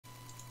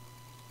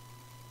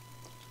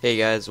Hey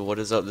guys, what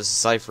is up? This is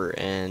Cypher,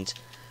 and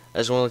I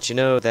just want to let you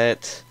know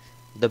that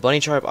the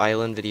Bunny Tribe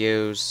Island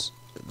videos,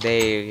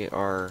 they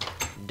are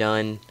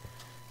done.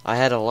 I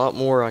had a lot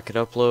more I could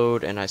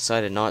upload, and I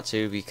decided not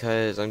to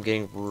because I'm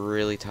getting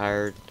really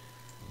tired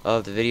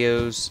of the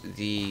videos.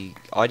 The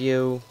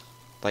audio,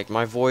 like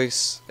my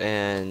voice,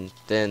 and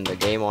then the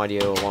game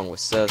audio along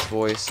with Seth's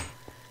voice,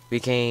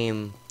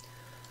 became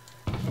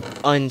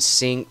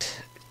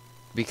unsynced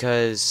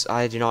because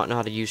I do not know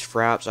how to use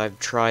Fraps. I've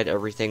tried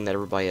everything that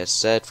everybody has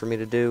said for me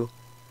to do,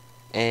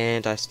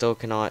 and I still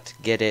cannot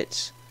get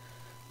it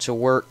to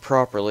work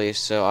properly,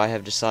 so I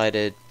have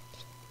decided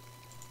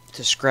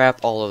to scrap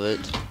all of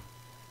it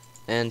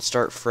and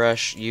start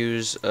fresh,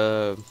 use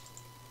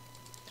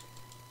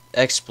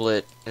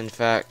XSplit, in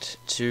fact,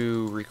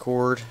 to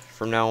record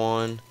from now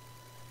on.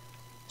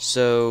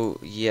 So,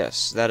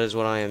 yes, that is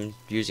what I am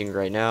using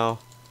right now.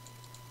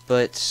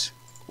 But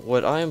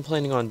what I am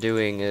planning on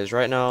doing is,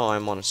 right now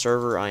I'm on a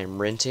server I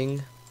am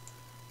renting,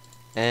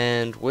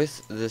 and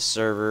with this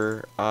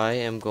server I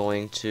am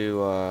going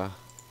to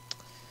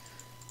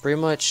pretty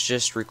much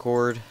just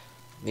record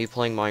me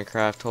playing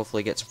Minecraft,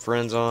 hopefully get some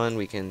friends on,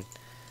 we can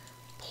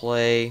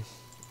play,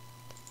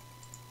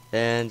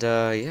 and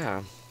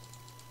yeah,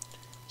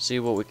 see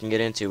what we can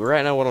get into. But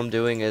right now what I'm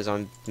doing is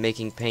I'm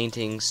making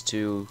paintings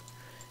to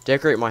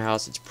decorate my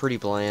house. It's pretty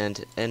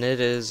bland, and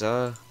it is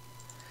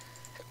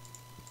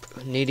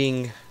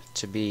needing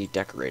to be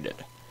decorated.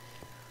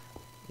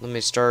 Let me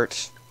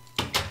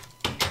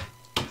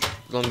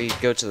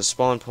go to the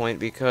spawn point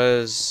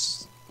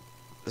because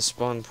the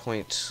spawn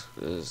point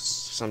is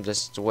some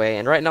distance away,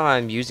 and right now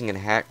I'm using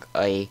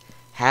a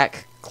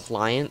hack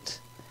client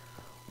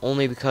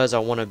only because I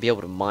want to be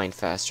able to mine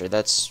faster.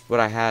 That's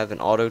what I have, an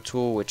auto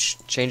tool which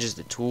changes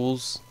the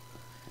tools.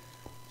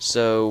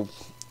 So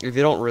if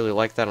you don't really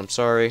like that, I'm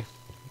sorry,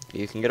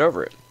 you can get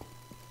over it.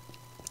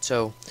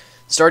 So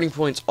starting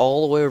point's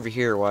all the way over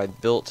here where I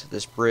built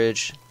this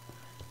bridge,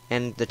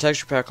 and the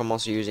texture pack I'm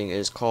also using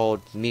is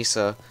called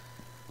Mesa.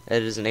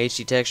 It is an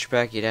HD texture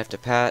pack. You'd have to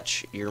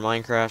patch your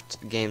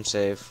Minecraft game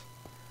save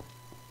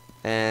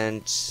or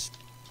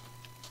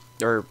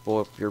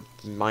well, your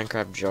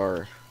Minecraft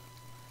jar,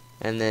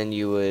 and then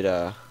you would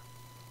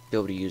be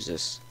able to use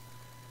this.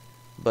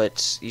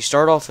 But you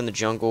start off in the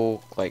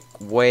jungle, like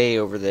way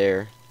over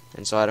there,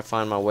 and so I had to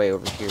find my way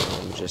over here.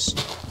 Let me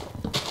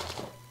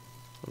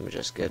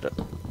just get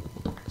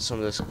some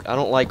of this. I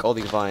don't like all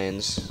these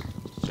vines,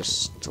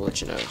 just to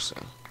let you know. So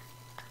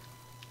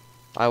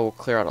I will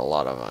clear out a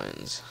lot of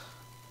vines.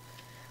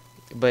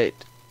 But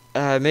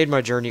I made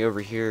my journey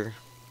over here,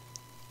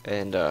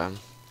 and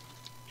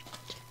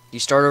you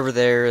start over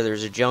there.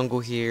 There's a jungle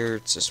here.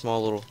 It's a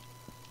small little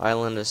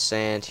island of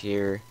sand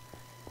here,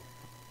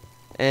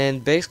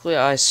 and basically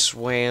I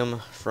swam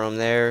from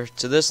there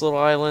to this little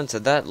island to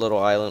that little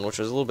island, which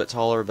was a little bit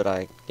taller, but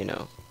I,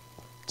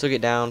 took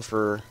it down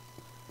for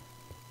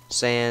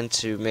sand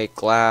to make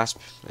glass,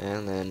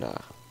 and then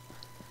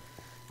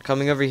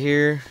coming over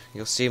here,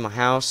 you'll see my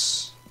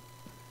house.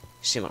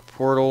 You see my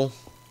portal.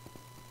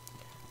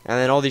 And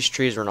then all these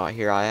trees were not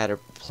here. I had to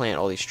plant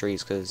all these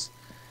trees because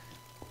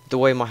the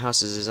way my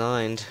house is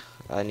designed,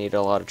 I need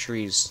a lot of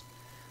trees.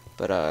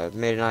 But I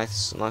made a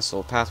nice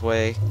little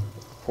pathway,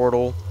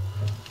 portal.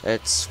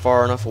 It's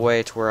far enough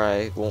away to where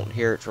I won't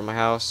hear it from my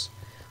house.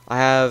 I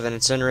have an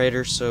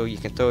incinerator, so you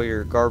can throw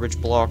your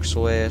garbage blocks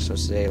away. So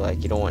say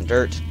like you don't want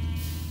dirt,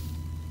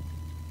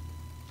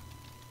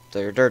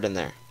 throw your dirt in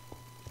there.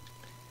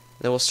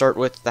 Then we'll start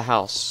with the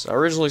house. I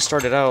originally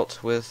started out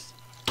with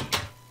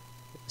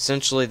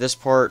essentially this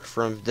part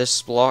from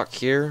this block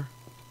here,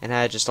 and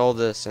had just all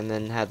this, and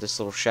then had this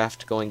little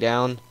shaft going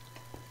down,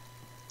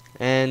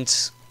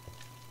 and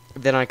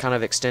then I kind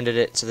of extended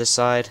it to this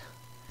side,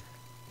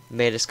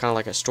 made this kind of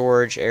like a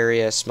storage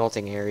area,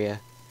 smelting area,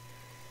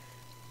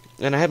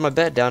 and I had my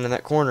bed down in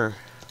that corner.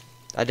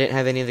 I didn't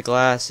have any of the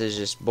glass, it's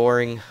just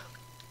boring,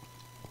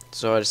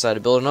 so I decided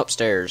to build an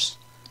upstairs.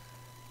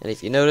 And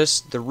if you notice,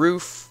 the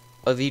roof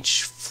of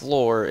each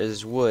floor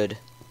is wood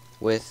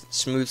with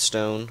smooth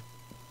stone.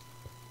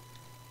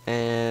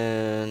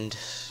 And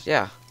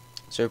yeah,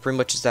 so pretty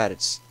much is that.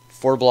 It's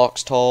 4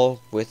 blocks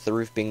tall, with the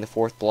roof being the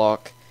 4th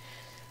block.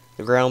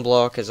 The ground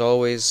block is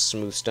always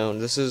smooth stone.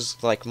 This is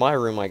like my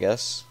room, I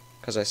guess,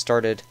 because I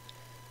started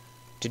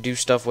to do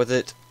stuff with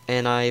it,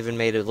 and I even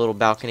made a little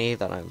balcony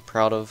that I'm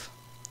proud of.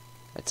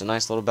 It's a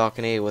nice little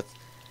balcony with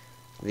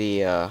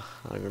the I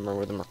don't even remember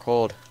what them are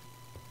called,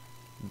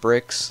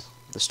 bricks,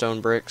 the stone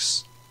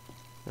bricks,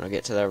 and I'll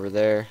get to that over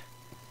there.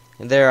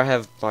 And there I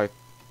have my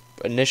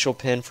initial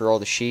pen for all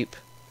the sheep.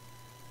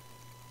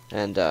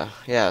 And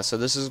yeah, so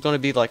this is going to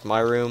be like my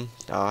room.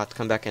 I'll have to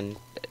come back and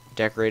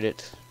decorate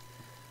it.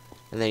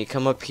 And then you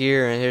come up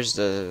here, and here's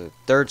the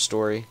 3rd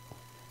story,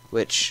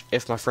 which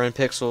if my friend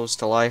Pixels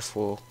to Life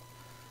will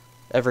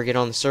ever get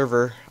on the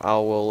server, I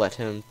will let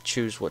him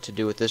choose what to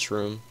do with this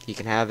room. He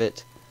can have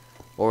it,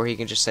 or he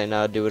can just say,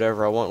 no, do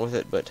whatever I want with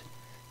it. But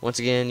once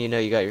again, you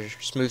got your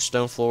smooth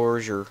stone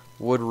floors, your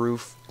wood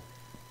roof.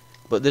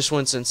 But this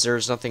one, since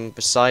there's nothing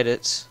beside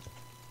it,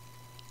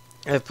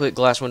 I've put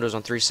glass windows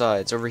on 3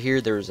 sides. Over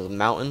here there's a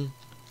mountain.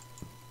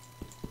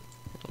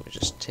 Let me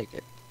just take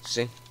it.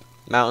 See?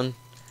 Mountain.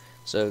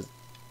 So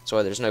that's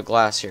why there's no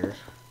glass here.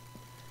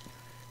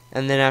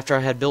 And then after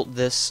I had built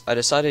this, I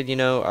decided, you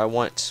know, I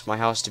want my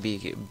house to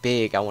be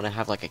big. I want to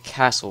have like a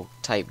castle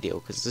type deal,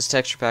 because this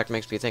texture pack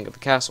makes me think of a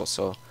castle.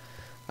 So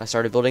I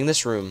started building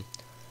this room.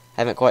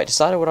 Haven't quite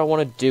decided what I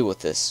want to do with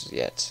this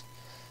yet,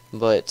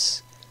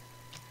 but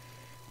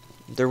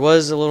there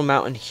was a little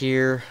mountain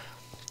here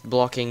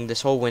blocking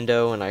this whole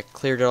window, and I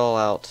cleared it all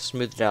out,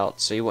 smoothed it out,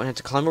 so you wouldn't have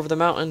to climb over the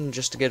mountain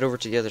just to get over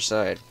to the other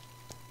side.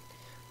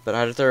 But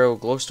I had to throw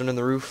glowstone in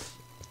the roof,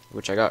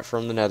 which I got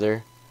from the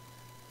nether.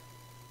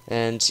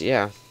 And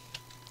yeah,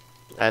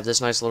 I have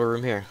this nice little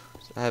room here.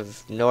 I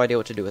have no idea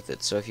what to do with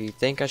it, so if you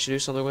think I should do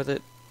something with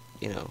it,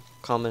 you know,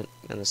 comment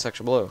in the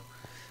section below.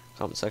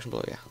 Comment section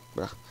below, yeah.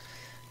 Bruh.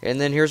 And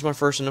then here's my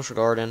first initial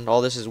garden. All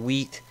this is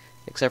wheat,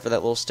 except for that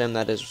little stem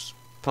that is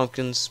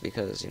pumpkins,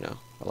 because, you know,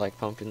 I like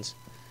pumpkins.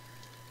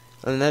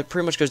 And that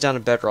pretty much goes down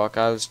to bedrock.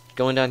 I was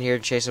going down here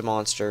to chase a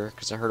monster,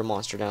 because I heard a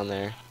monster down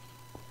there.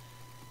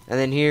 And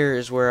then here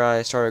is where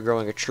I started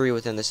growing a tree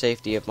within the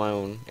safety of my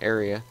own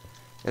area.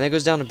 And that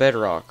goes down to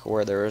bedrock,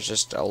 where there is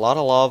just a lot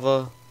of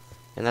lava,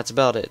 and that's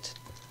about it.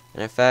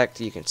 And in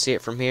fact, you can see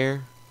it from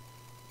here.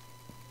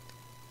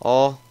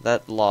 All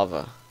that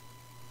lava.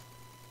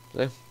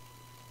 See?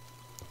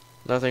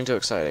 Nothing too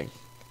exciting.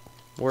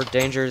 More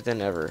danger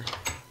than ever.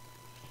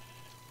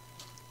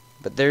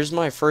 But there's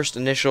my first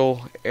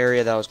initial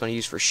area that I was going to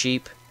use for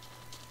sheep.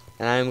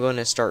 And I'm going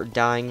to start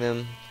dyeing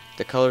them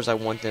the colors I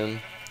want them.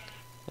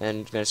 And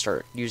I'm going to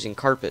start using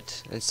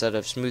carpet instead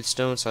of smooth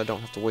stone, so I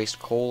don't have to waste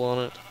coal on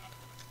it.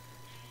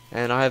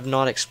 And I have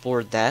not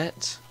explored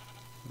that,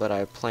 but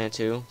I plan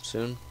to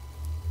soon.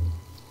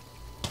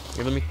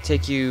 Here, let me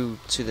take you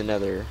to the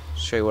nether,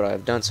 show you what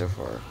I've done so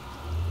far.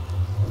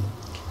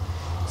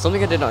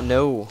 Something I did not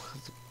know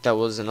that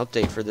was an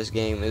update for this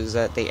game is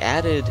that they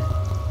added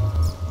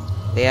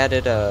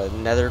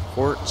nether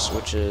quartz,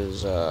 which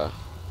is that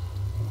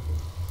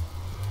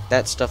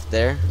stuff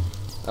there.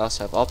 I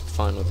also have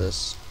Optifine with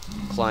this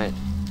client,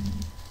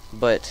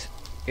 but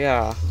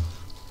yeah,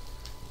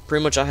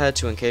 pretty much I had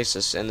to encase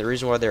this, and the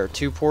reason why there are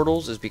 2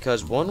 portals is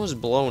because one was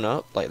blown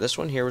up, like this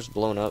one here was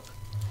blown up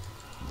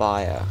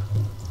by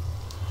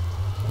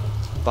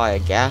a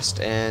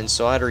ghast, and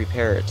so I had to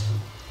repair it.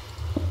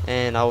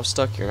 And I was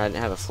stuck here, and I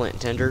didn't have a flint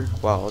and tinder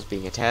while I was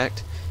being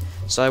attacked.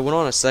 So I went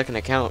on a second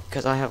account,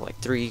 because I have like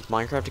 3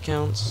 Minecraft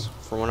accounts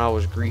from when I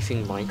was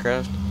griefing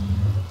Minecraft.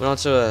 Went on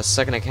to a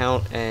second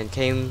account and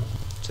came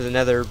to the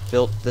nether,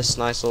 built this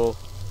nice little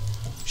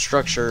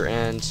structure,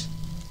 and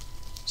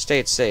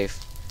stayed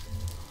safe.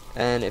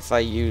 And if I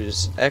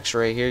use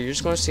X-ray here, you're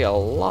just going to see a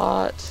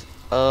lot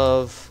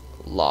of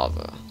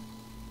lava.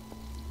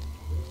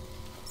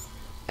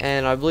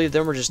 And I believe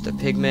them were just a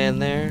pigman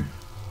there.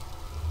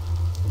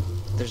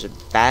 There's a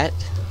bat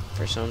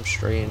for some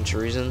strange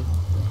reason.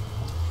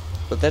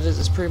 But that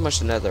is pretty much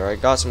the nether. I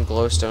got some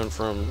glowstone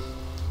from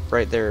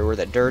right there where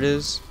that dirt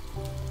is.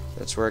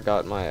 That's where I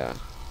got my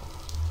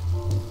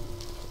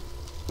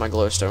my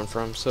glowstone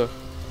from. So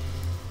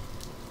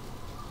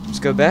let's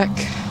go back.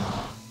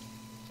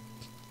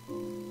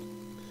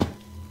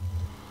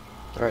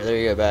 Alright, there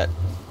you go, bat.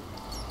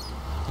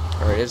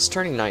 Alright, it's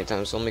turning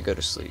nighttime, so let me go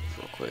to sleep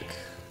real quick.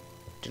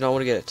 Do not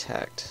want to get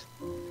attacked.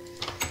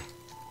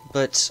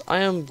 But I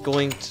am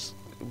going to,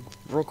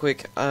 real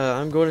quick,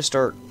 I'm going to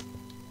start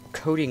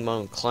coding my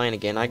own client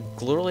again. I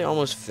literally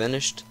almost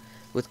finished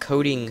with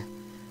coding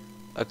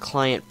a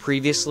client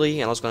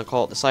previously, and I was going to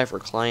call it the Cypher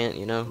client,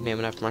 you know, name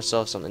it after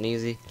myself, something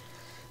easy.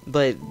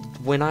 But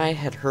when I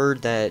had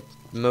heard that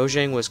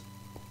Mojang was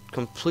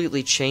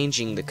completely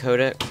changing the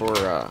codec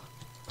for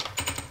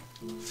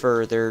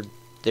their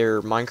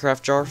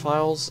Minecraft jar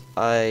files,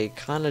 I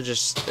kind of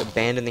just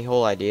abandoned the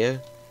whole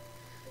idea,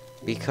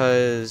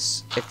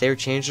 because if they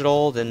changed it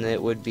all, then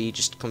it would be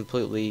just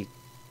completely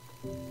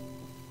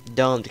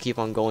dumb to keep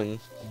on going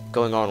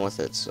on with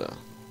it. So,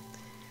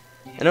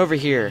 and over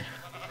here,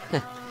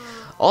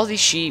 all these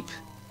sheep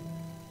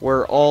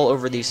were all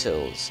over these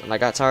hills, and I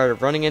got tired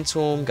of running into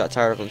them, got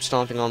tired of them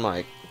stomping on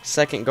my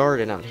second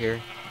garden out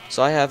here,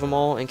 so I have them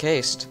all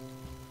encased.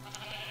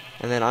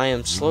 And then I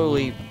am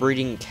slowly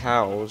breeding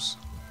cows,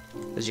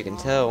 as you can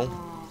tell,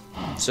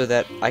 so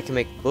that I can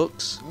make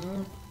books,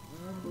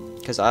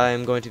 because I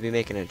am going to be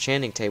making an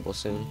enchanting table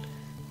soon.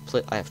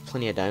 I have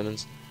plenty of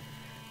diamonds.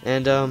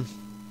 And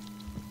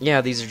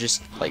yeah, these are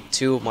just like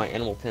 2 of my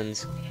animal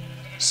pens.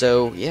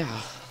 So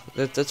yeah,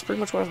 that's pretty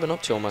much what I've been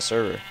up to on my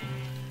server.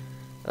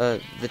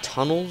 The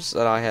tunnels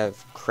that I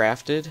have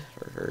crafted,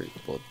 or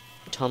well,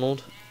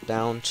 tunneled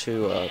down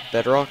to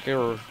bedrock,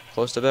 or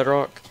close to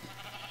bedrock,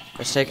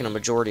 it's taken a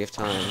majority of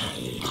time.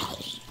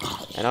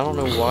 And I don't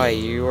know why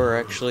you are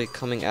actually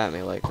coming at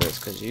me like this,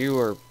 because you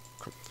are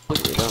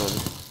completely dumb.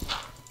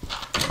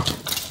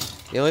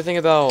 The only thing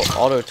about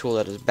Auto Tool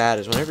that is bad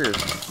is whenever you're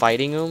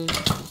fighting them,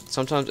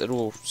 sometimes it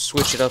will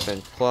switch it up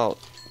and pull out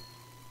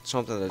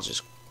something that's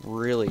just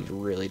really,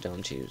 really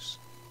dumb to use.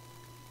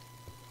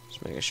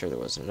 Just making sure there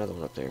wasn't another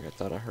one up there. I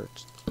thought I heard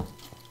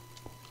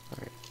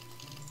Alright.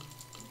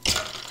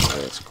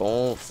 Let's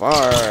go on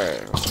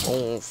fire. Let's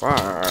go on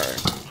fire.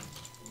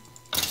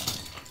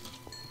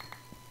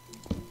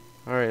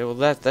 Alright, well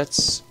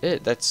that's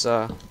it. That's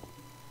my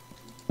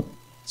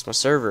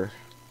server.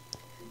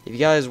 If you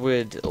guys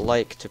would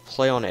like to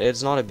play on it,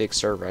 it's not a big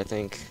server, I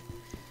think.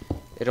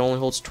 It only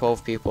holds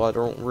 12 people. I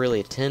don't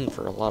really intend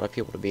for a lot of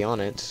people to be on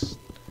it.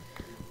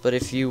 But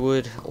if you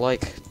would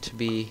like to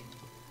be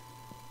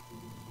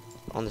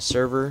on the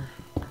server,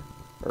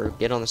 or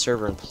get on the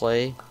server and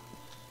play,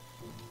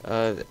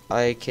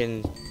 I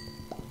can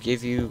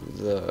give you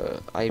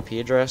the IP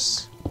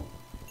address.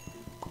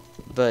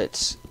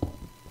 But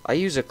I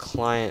use a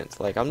client,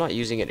 like, I'm not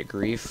using it to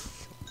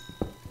grief.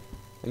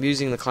 I'm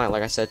using the client,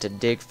 like I said, to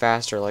dig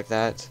faster like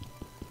that,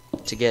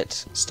 to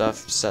get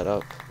stuff set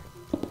up.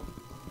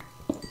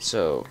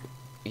 So,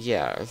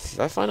 yeah, if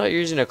I find out you're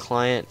using a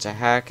client to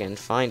hack and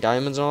find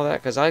diamonds and all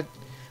that, because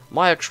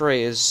my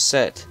X-ray is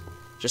set.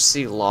 Just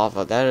see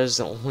lava. That is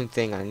the only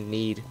thing I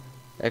need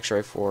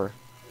X-ray for.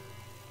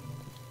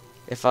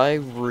 If I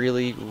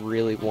really,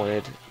 really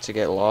wanted to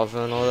get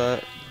lava and all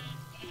that,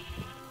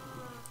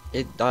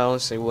 I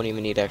honestly wouldn't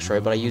even need X-ray,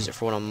 but I use it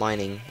for when I'm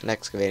mining and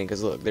excavating.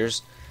 Because look,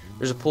 there's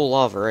a pool of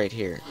lava right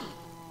here.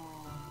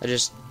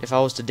 If I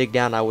was to dig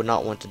down, I would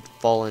not want to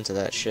fall into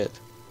that shit.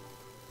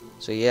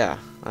 So yeah,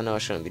 I know I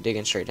shouldn't be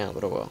digging straight down,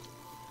 but oh well.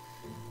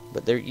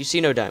 But there, you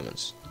see no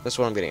diamonds. That's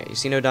what I'm getting at. You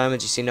see no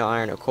diamonds, you see no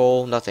iron, no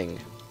coal, nothing.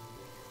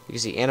 You can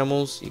see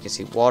animals, you can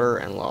see water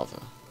and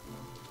lava.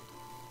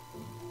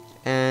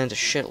 And a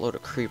shitload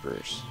of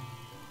creepers.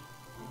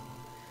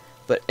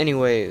 But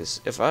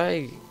anyways, if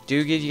I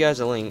do give you guys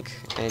a link,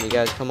 and you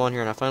guys come on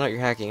here and I find out you're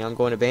hacking, I'm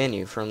going to ban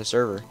you from the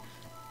server.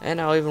 And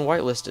I'll even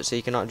whitelist it so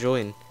you cannot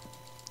join.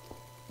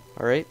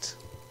 Alright?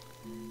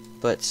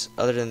 But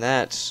other than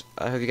that,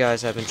 I hope you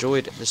guys have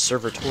enjoyed the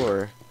server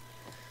tour.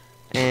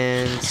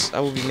 And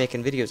I will be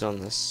making videos on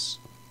this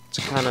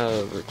to kind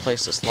of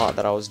replace the slot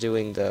that I was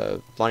doing,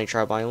 the Bonnie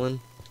Tribe Island.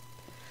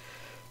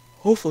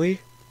 Hopefully,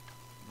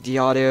 the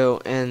audio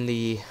and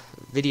the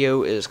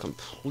video is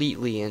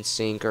completely in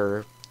sync,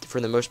 or for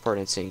the most part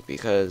in sync,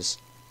 because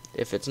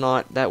if it's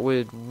not, that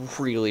would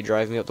really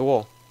drive me up the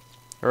wall.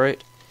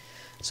 Alright?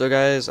 So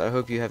guys, I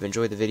hope you have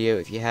enjoyed the video.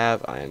 If you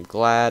have, I am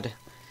glad.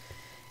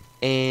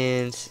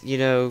 And, you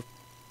know,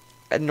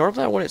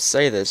 normally I wouldn't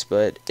say this,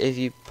 but if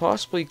you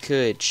possibly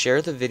could,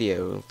 share the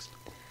video.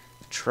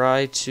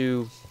 Try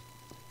to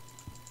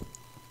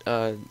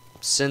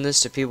send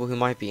this to people who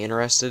might be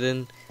interested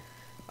in.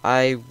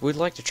 I would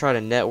like to try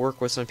to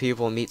network with some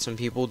people and meet some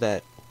people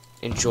that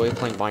enjoy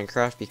playing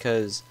Minecraft,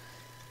 because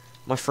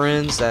my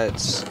friends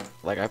that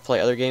like I play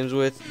other games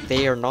with,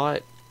 they are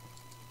not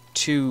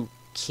too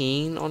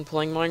keen on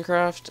playing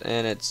Minecraft,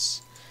 and it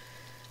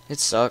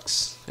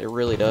sucks. It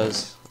really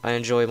does. I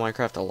enjoy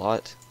Minecraft a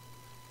lot,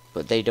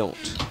 but they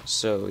don't.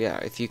 So yeah,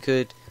 if you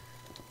could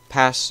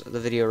pass the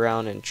video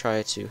around and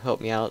try to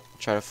help me out,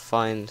 help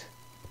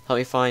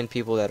me find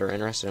people that are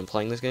interested in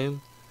playing this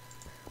game,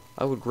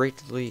 I would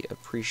greatly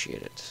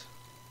appreciate it.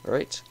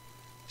 Alright?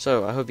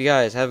 So, I hope you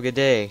guys have a good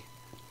day.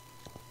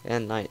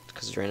 And night,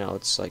 because right now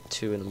it's like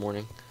 2 in the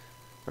morning.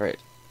 Alright.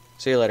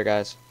 See you later,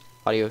 guys.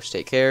 Adios,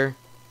 take care.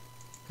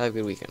 Have a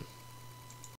good weekend.